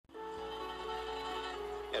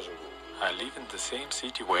I live in the same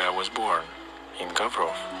city where I was born, in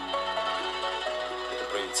Gavrov. Это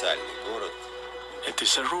провинциальный город. It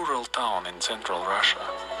is a rural town in central Russia.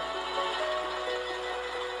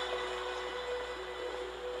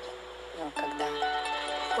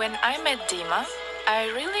 When I met Dima, I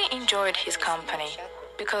really enjoyed his company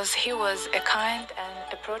because he was a kind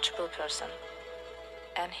and approachable person,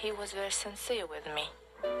 and he was very sincere with me.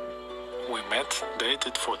 We met,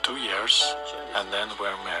 dated for 2 years, and then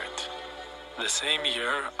were married. The same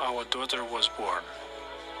year, our daughter was born.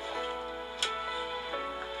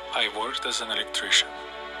 I worked as an electrician.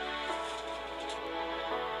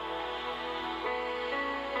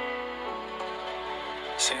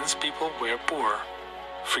 Since people were poor,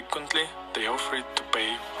 frequently they offered to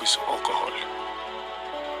pay with alcohol.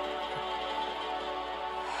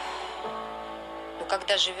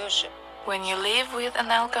 Когда живешь, When you live with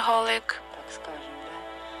an alcoholic, так скажем,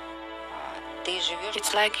 ты живешь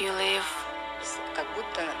it's like you live как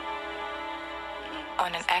будто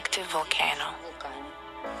on an active volcano. вулкане.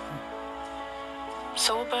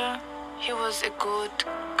 Sober, he was a good,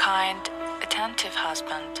 kind, attentive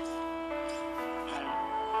husband.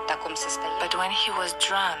 В таком состоянии. But when he was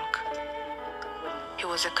drunk, he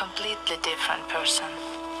was a completely different person.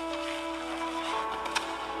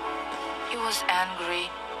 He was angry.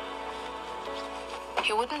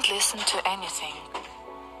 He wouldn't listen to anything.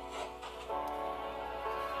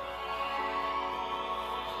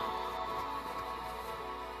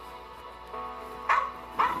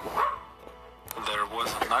 There was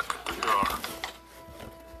a knock at the door.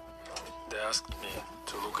 They asked me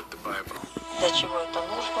to look at the Bible. Для чего это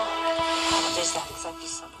нужно? Здесь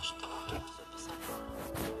записано, что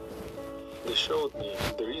They showed me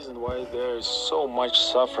the reason why there is so much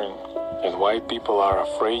suffering and why people are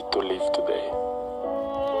afraid to live today.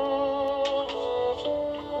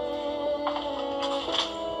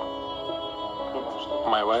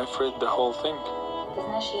 My wife read the whole thing. Ты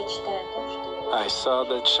знаешь, я читаю то, что I saw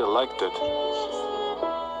that she liked it.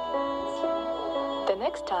 The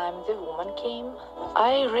next time the woman came,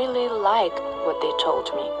 I really liked what they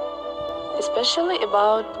told me, especially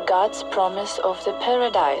about God's promise of the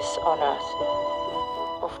paradise on earth,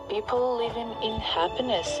 of people living in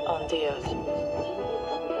happiness on the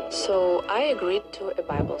earth. So I agreed to a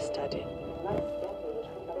Bible study.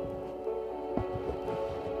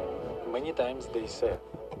 Many times they said,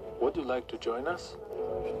 "Would you like to join us?"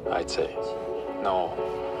 I'd say, "No,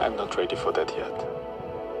 I'm not ready for that yet."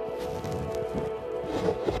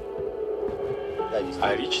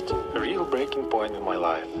 I reached a real breaking point in my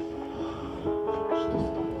life.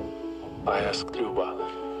 I asked Luba,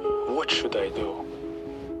 "What should I do?"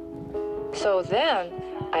 So then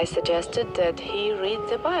I suggested that he read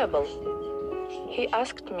the Bible. He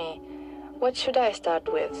asked me, what should I start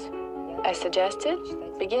with? I suggested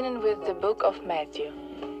beginning with the book of Matthew.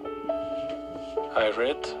 I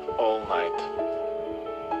read all night.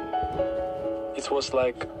 It was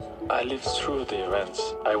like I lived through the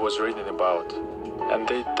events I was reading about, and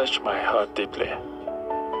they touched my heart deeply.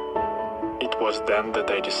 It was then that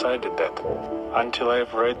I decided that until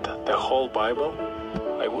I've read the whole Bible,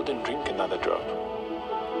 I wouldn't drink another drop.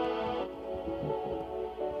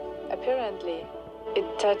 Apparently, it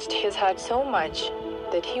touched his heart so much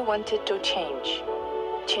that he wanted to change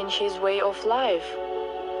his way of life,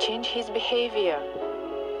 change his behavior.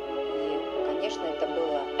 И, конечно, это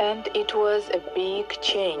было And it was a big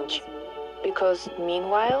change, because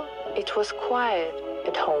meanwhile, it was quiet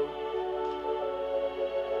at home.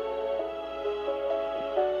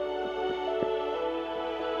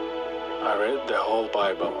 I read the whole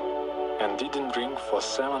Bible and didn't drink for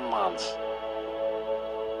 7 months.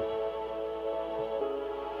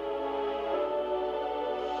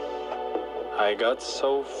 I got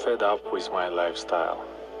so fed up with my lifestyle.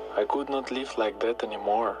 I could not live like that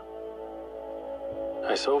anymore.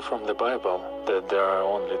 I saw from the Bible that there are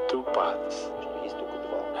only 2 paths, что есть только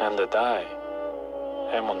два. and that I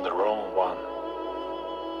am on the wrong one.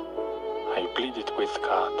 I pleaded with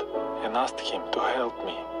God and asked Him to help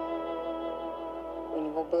me. У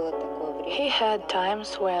него было такое время. He had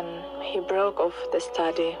times when he broke off the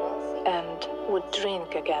study and would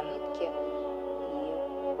drink again.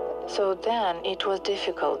 So then it was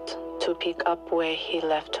difficult to pick up where he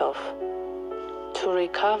left off, to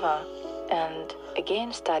recover and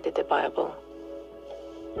again study the Bible.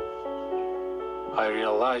 I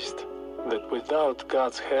realized that without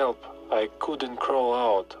God's help, I couldn't crawl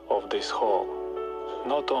out of this hole,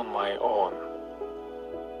 not on my own.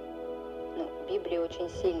 Ну, Библия очень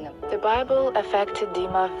сильно. The Bible affected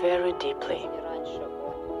Dima very deeply. Раньше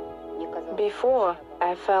он не казался, Before,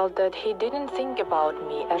 I felt that he didn't think about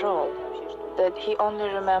me at all. вообще, что that he only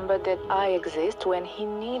remembered that I exist when he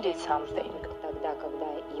needed something. Тогда, когда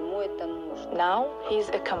ему это нужно. Now he's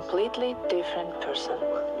a completely different person.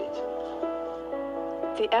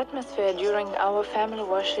 The atmosphere during our family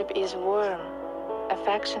worship is warm,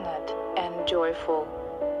 affectionate, and joyful.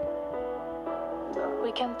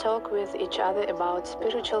 We can talk with each other about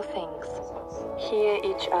spiritual things, hear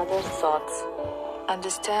each other's thoughts,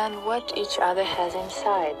 understand what each other has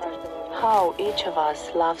inside, how each of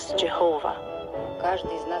us loves Jehovah.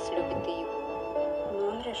 Каждый из нас любит Иегу. Но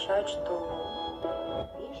он решает, что